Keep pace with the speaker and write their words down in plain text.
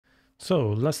So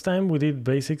last time we did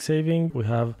basic saving. We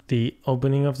have the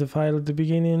opening of the file at the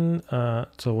beginning.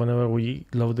 So whenever we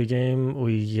load the game,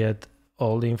 we get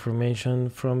all the information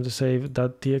from the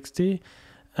save.txt.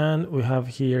 And we have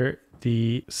here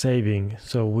the saving.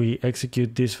 So we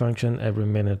execute this function every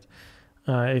minute.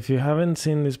 If you haven't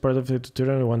seen this part of the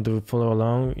tutorial and want to follow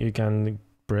along, you can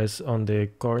press on the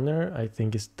corner, I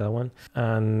think it's that one,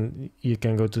 and you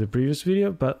can go to the previous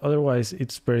video, but otherwise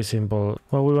it's very simple.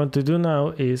 What we want to do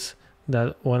now is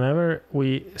that whenever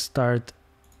we start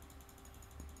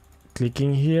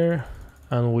clicking here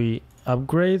and we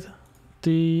upgrade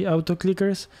the auto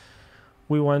clickers,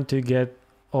 we want to get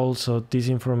also this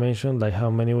information, like how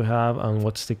many we have and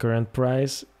what's the current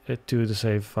price, to the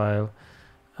save file,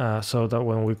 so that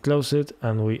when we close it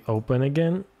and we open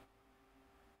again,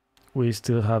 we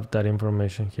still have that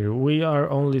information here. We are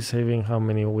only saving how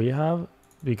many we have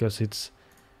because it's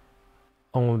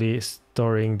only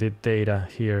storing the data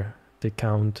here, the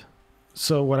count.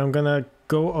 So what I'm gonna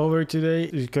go over today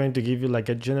is going to give you like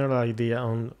a general idea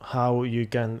on how you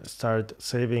can start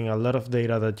saving a lot of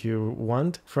data that you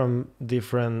want from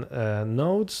different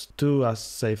nodes to a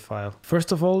save file.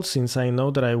 First of all, since I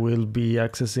know that I will be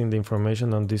accessing the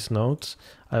information on these nodes,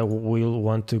 I will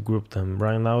want to group them.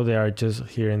 Right now they are just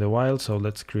here in the wild, so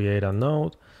let's create a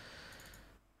node.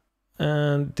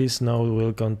 And this node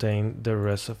will contain the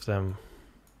rest of them.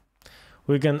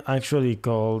 We can actually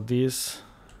call this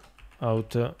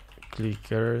auto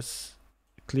clicker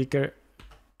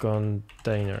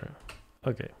container.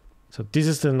 Okay, so this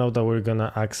is the node that we're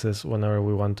gonna access whenever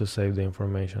we want to save the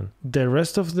information. The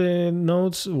rest of the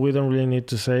nodes we don't really need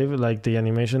to save, like the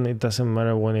animation, it doesn't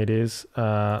matter when it is.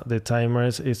 The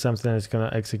timers is something that's gonna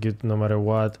execute no matter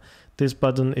what. This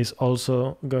button is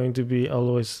also going to be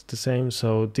always the same,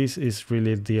 so this is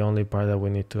really the only part that we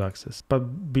need to access.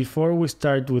 But before we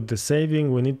start with the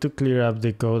saving, we need to clear up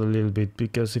the code a little bit,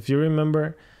 because if you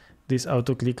remember, these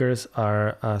auto clickers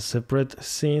are a separate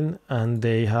scene and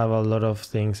they have a lot of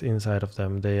things inside of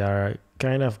them. They are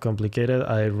kind of complicated.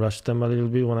 I rushed them a little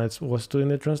bit when I was doing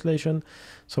the translation.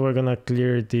 So we're gonna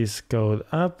clear this code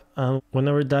up, and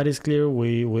whenever that is clear,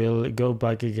 we will go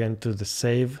back again to the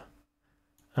save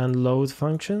and load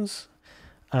functions,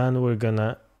 and we're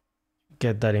gonna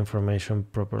get that information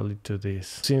properly to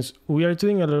this. Since we are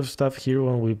doing a lot of stuff here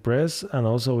when we press, and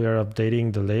also we are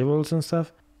updating the labels and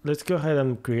stuff, let's go ahead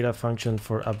and create a function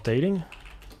for updating,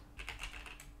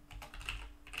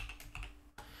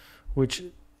 which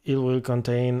it will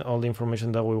contain all the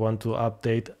information that we want to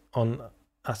update on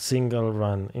a single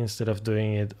run instead of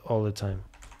doing it all the time.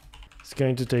 It's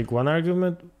going to take one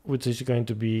argument, which is going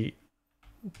to be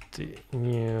the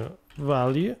new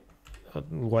value,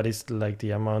 what is like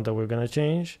the amount that we're going to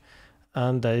change,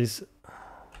 and that is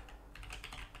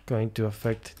going to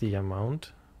affect the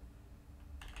amount.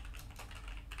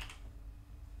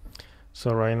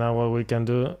 So right now what we can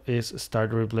do is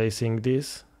start replacing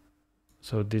this.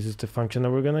 So this is the function that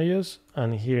we're going to use,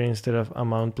 and here instead of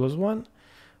amount plus 1,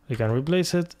 we can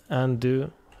replace it and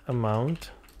do amount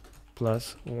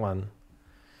plus 1.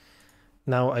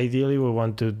 Now ideally we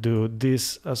want to do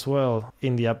this as well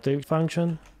in the update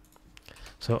function.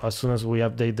 So as soon as we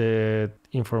update the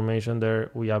information there,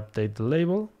 we update the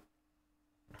label.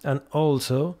 And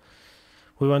also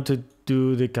we want to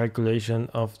do the calculation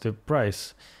of the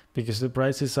price, because the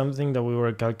price is something that we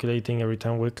were calculating every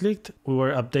time we clicked. We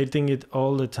were updating it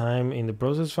all the time in the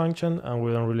process function, and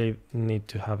we don't really need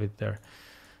to have it there.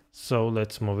 So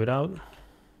let's move it out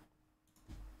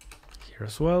here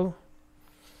as well.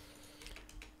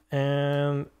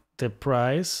 And the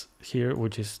price here,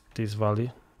 which is this value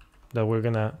that we're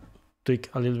gonna tweak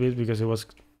a little bit because it was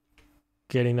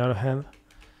getting out of hand,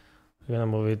 we're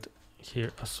gonna move it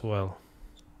here as well.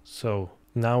 So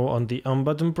now on the on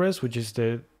button press, which is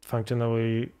the function that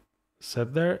we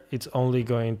set there, it's only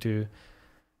going to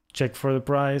check for the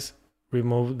price,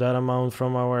 remove that amount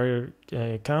from our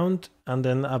account, and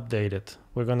then update it.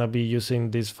 We're gonna be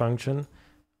using this function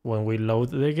when we load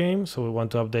the game, so we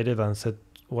want to update it and set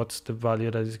what's the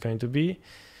value that is going to be,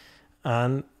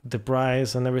 and the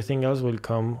price and everything else will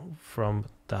come from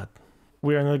that.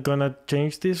 We are not gonna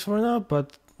change this for now,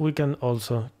 but we can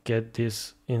also get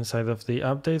this inside of the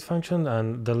update function,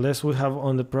 and the less we have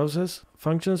on the process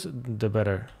functions, the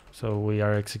better. So we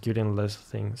are executing less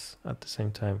things at the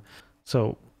same time.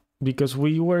 So because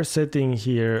we were setting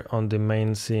here on the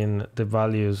main scene the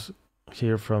values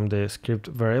here from the script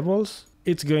variables,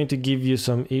 it's going to give you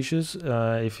some issues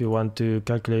if you want to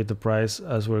calculate the price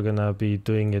as we're gonna be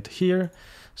doing it here.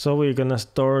 So we're gonna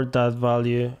store that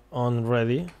value on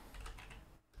ready.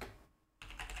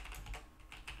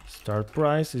 Start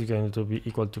price is going to be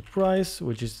equal to price,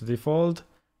 which is the default,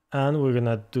 And we're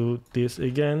gonna do this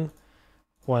again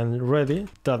when ready.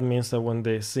 That means that when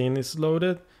the scene is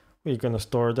loaded, we're gonna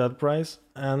store that price,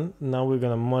 and now we're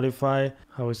gonna modify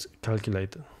how it's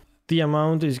calculated. The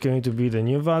amount is going to be the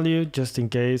new value, just in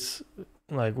case,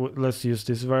 like let's use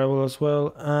this variable as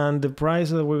well, and the price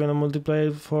that we're gonna multiply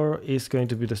it for is going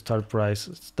to be the start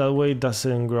price. That way it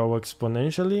doesn't grow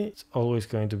exponentially, it's always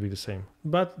going to be the same.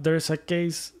 But there's a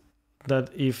case that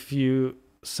if you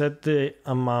set the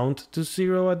amount to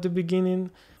 0 at the beginning,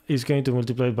 it's going to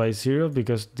multiply by 0,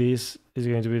 because this is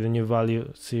going to be the new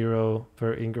value. 0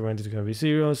 per increment is going to be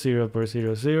 0, 0 per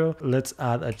 0, 0. Let's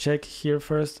add a check here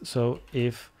first. So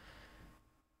if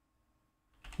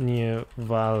new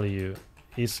value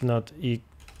is not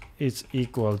is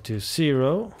equal to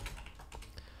 0,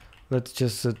 let's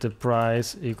just set the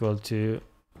price equal to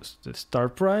the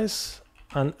start price,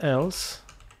 and else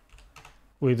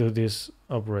we do this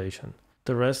operation.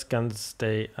 The rest can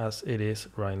stay as it is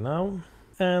right now.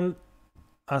 And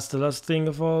as the last thing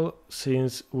of all,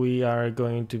 since we are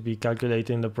going to be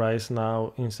calculating the price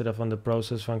now instead of on the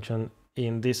process function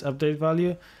in this update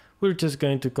value, we're just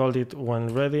going to call it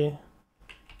when ready,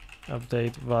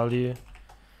 update value,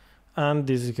 and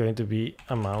this is going to be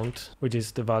amount, which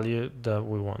is the value that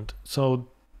we want. So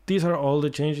these are all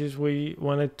the changes we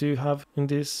wanted to have in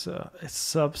this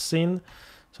sub scene.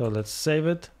 So let's save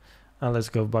it and let's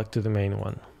go back to the main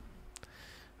one.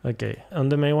 Okay, on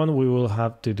the main one we will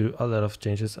have to do a lot of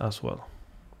changes as well.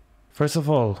 First of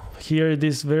all, here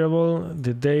this variable,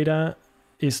 the data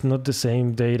is not the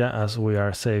same data as we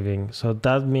are saving. So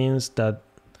that means that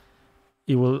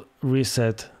it will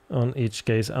reset on each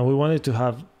case, and we wanted to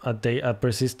have a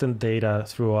persistent data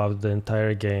throughout the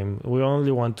entire game. We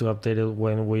only want to update it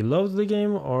when we load the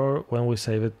game or when we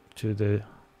save it to the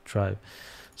drive.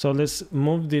 So let's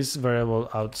move this variable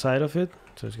outside of it.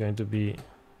 So it's going to be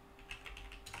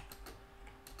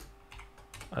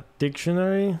a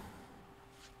dictionary,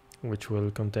 which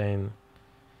will contain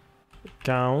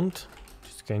count,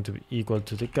 which is going to be equal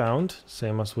to the count,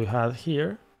 same as we had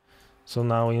here. So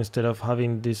now instead of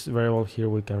having this variable here,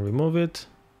 we can remove it.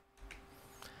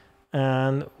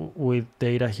 And with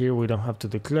data here, we don't have to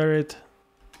declare it.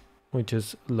 We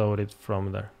just load it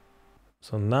from there.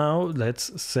 So now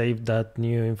let's save that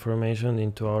new information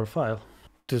into our file.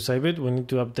 To save it, we need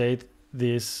to update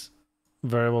this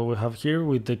variable we have here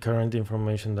with the current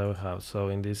information that we have. So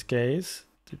in this case,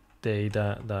 the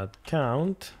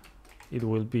data.count, it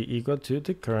will be equal to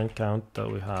the current count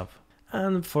that we have.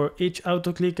 And for each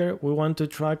autoclicker, we want to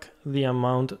track the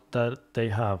amount that they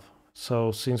have.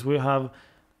 So since we have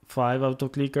 5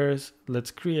 autoclickers, let's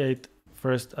create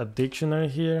first a dictionary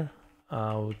here,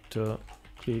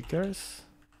 autoclickers.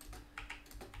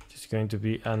 It's going to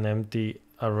be an empty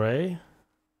array.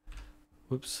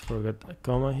 Oops, forgot a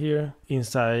comma here.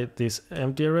 Inside this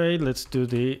empty array, let's do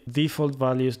the default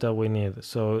values that we need.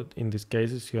 So in this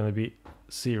case, it's going to be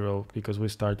 0 because we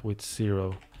start with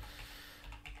 0.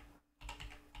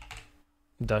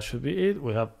 That should be it.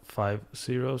 We have 5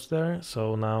 zeros there.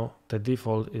 So now the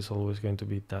default is always going to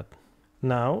be that.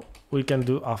 Now we can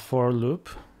do a for loop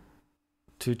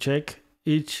to check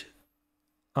each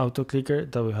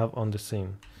autoclicker that we have on the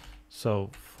scene.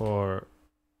 So for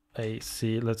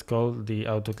AC, let's call the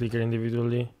autoclicker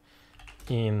individually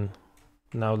in.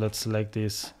 Now let's select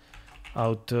this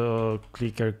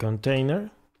autoclicker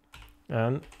container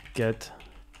and get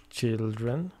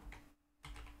children.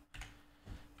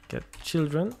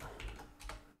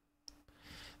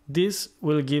 This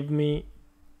will give me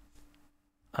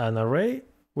an array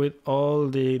with all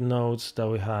the nodes that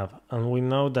we have, and we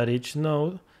know that each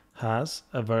node has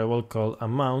a variable called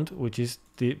amount, which is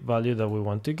the value that we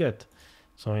want to get.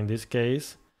 So in this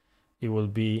case, it will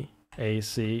be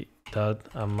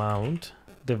AC.amount,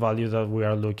 the value that we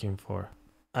are looking for.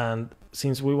 And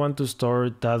since we want to store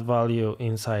that value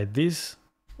inside this,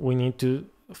 we need to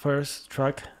first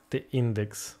track the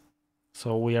index.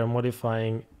 So we are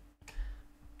modifying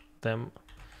them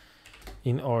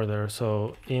in order.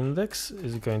 So index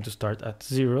is going to start at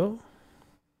 0.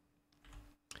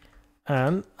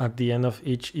 And at the end of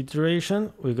each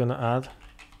iteration, we're going to add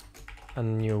a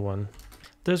new one.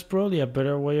 There's probably a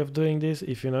better way of doing this.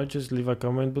 If you know, just leave a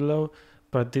comment below.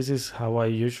 But this is how I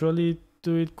usually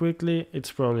do it quickly.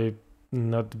 It's probably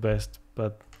not the best,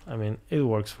 but I mean, it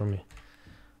works for me.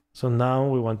 So now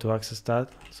we want to access that.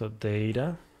 So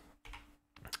data,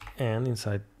 and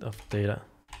inside of data,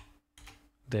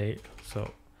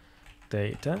 so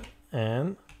data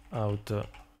and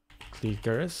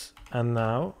autoclickers, and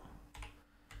now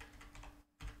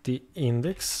the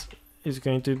index is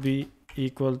going to be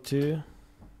equal to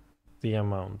the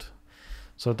amount.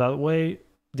 So that way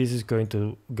this is going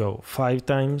to go 5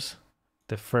 times.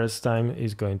 The first time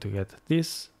is going to get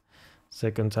this,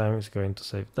 second time is going to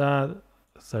save that,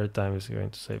 third time is going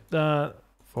to save that,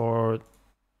 4,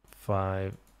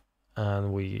 5,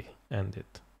 and we end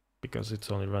it because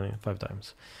it's only running 5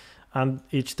 times. And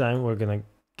each time we're gonna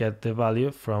get the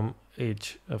value from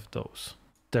each of those.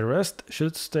 The rest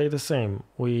should stay the same.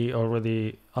 We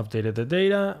already updated the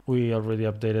data, we already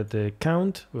updated the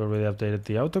count, we already updated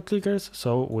the autoclickers,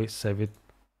 so we save it,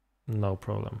 no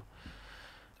problem.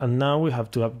 And now we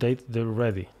have to update the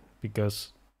ready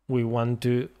because we want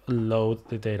to load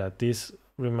the data. This,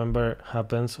 remember,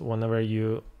 happens whenever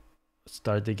you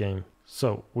start the game.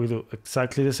 So we do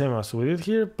exactly the same as we did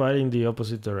here, but in the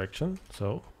opposite direction.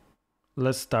 So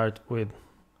let's start with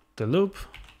the loop,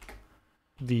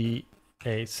 the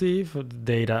AC for the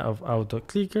data of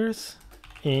autoclickers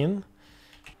in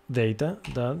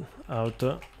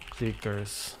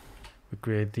data.autoclickers. We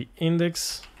create the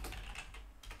index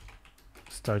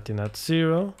starting at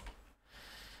 0.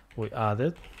 We add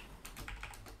it.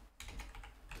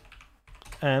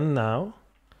 And now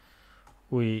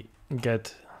we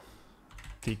get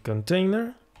the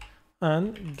container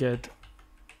and get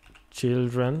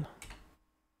children,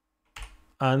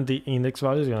 and the index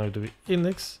value is going to be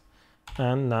index.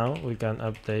 And now we can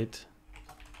update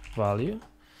value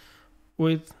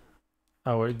with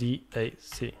our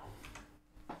DAC.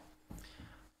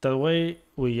 That way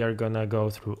we are gonna go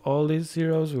through all these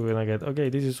zeros. We're gonna get, okay,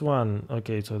 this is 1.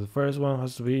 Okay, so the first one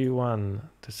has to be 1,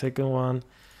 the second one.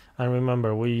 And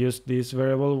remember, we use this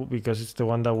variable because it's the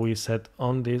one that we set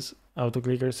on this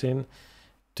autoclicker scene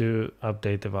to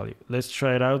update the value. Let's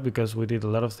try it out because we did a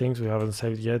lot of things we haven't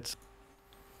saved yet.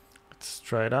 Let's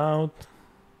try it out.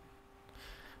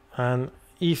 And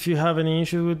if you have any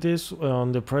issue with this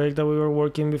on the project that we were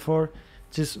working before,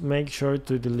 just make sure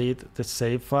to delete the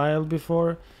save file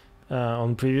before.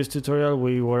 On previous tutorial,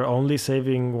 we were only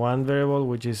saving one variable,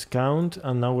 which is count,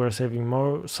 and now we're saving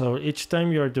more. So each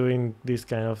time you're doing these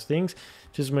kind of things,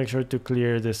 just make sure to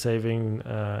clear the saving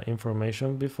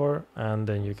information before, and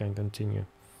then you can continue.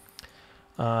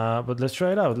 But let's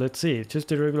try it out. Let's see, just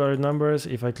the regular numbers.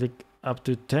 If I click up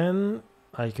to 10,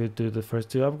 I could do the first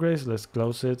 2 upgrades. Let's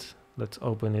close it. Let's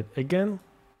open it again.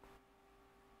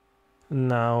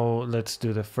 Now let's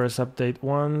do the first update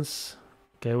once.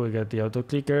 Okay, we got the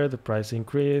autoclicker, the price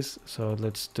increase. So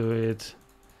let's do it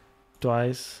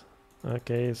twice.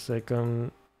 Okay,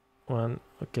 second one.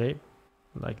 Okay,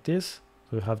 like this.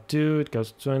 So we have 2, it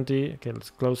goes 20. Okay,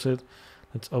 let's close it.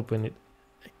 Let's open it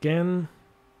again.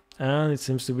 And it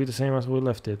seems to be the same as we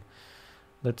left it.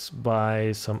 Let's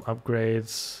buy some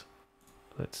upgrades.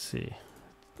 Let's see.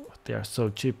 They are so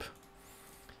cheap.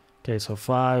 Okay, so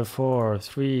 5, 4,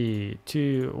 3,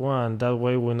 2, 1. That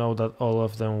way we know that all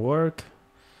of them work.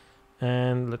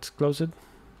 And let's close it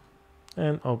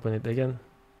and open it again.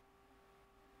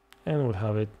 And we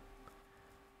have it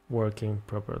working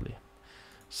properly.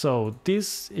 So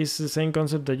this is the same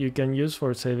concept that you can use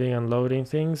for saving and loading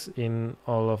things in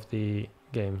all of the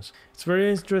games. It's very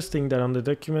interesting that on the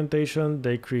documentation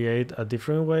they create a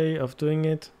different way of doing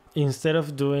it. Instead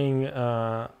of doing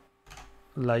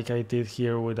like I did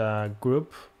here with a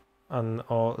group and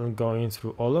going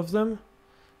through all of them,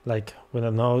 like with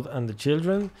a node and the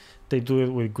children, they do it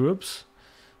with groups.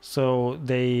 So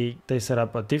they set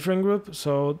up a different group,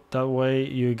 so that way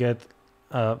you get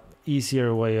a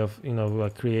easier way of, you know,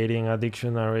 like creating a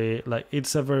dictionary. Like,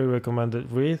 it's a very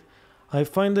recommended read. I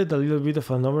find it a little bit of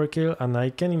an overkill, and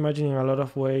I can imagine in a lot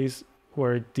of ways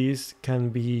where this can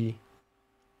be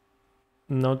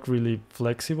not really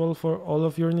flexible for all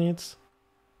of your needs.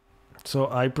 So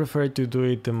I prefer to do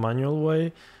it the manual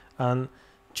way and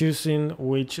choosing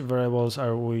which variables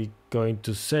are we going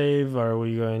to save, are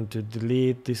we going to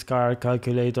delete, discard,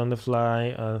 calculate on the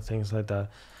fly, and things like that.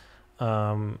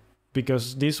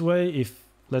 Because this way, if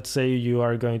let's say you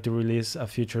are going to release a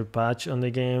future patch on the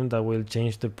game that will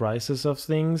change the prices of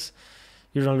things,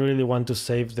 you don't really want to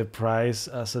save the price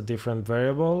as a different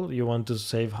variable. You want to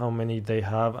save how many they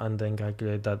have and then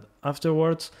calculate that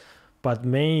afterwards. But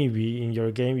maybe in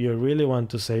your game you really want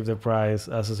to save the price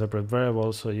as a separate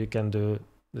variable, so you can do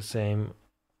the same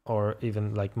or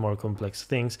even like more complex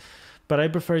things. But I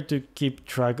prefer to keep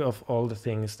track of all the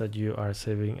things that you are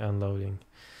saving and loading.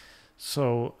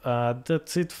 So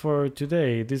that's it for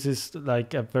today. This is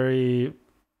like a very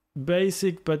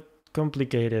basic but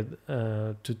complicated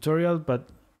tutorial, but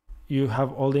you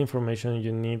have all the information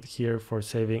you need here for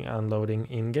saving and loading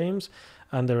in games,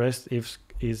 and the rest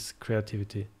is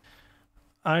creativity.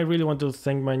 I really want to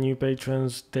thank my new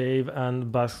patrons, Dave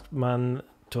and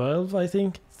Baskman12, I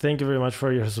think. Thank you very much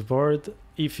for your support.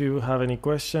 if you have any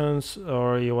questions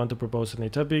or you want to propose any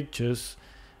topic, just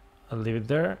leave it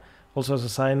there. Also, as a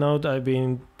side note, I've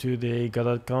been to the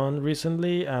Godot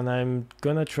recently and I'm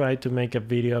gonna try to make a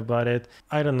video about it.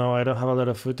 I don't know, I don't have a lot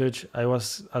of footage. I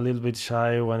was a little bit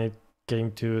shy when it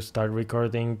came to start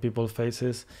recording people's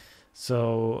faces.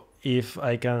 So if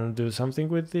I can do something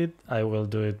with it, I will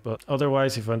do it. But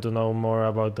otherwise, if you want to know more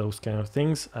about those kind of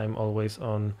things, I'm always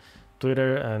on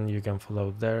Twitter and you can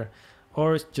follow there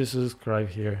or just subscribe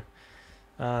here.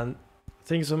 And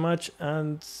thanks so much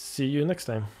and see you next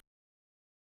time.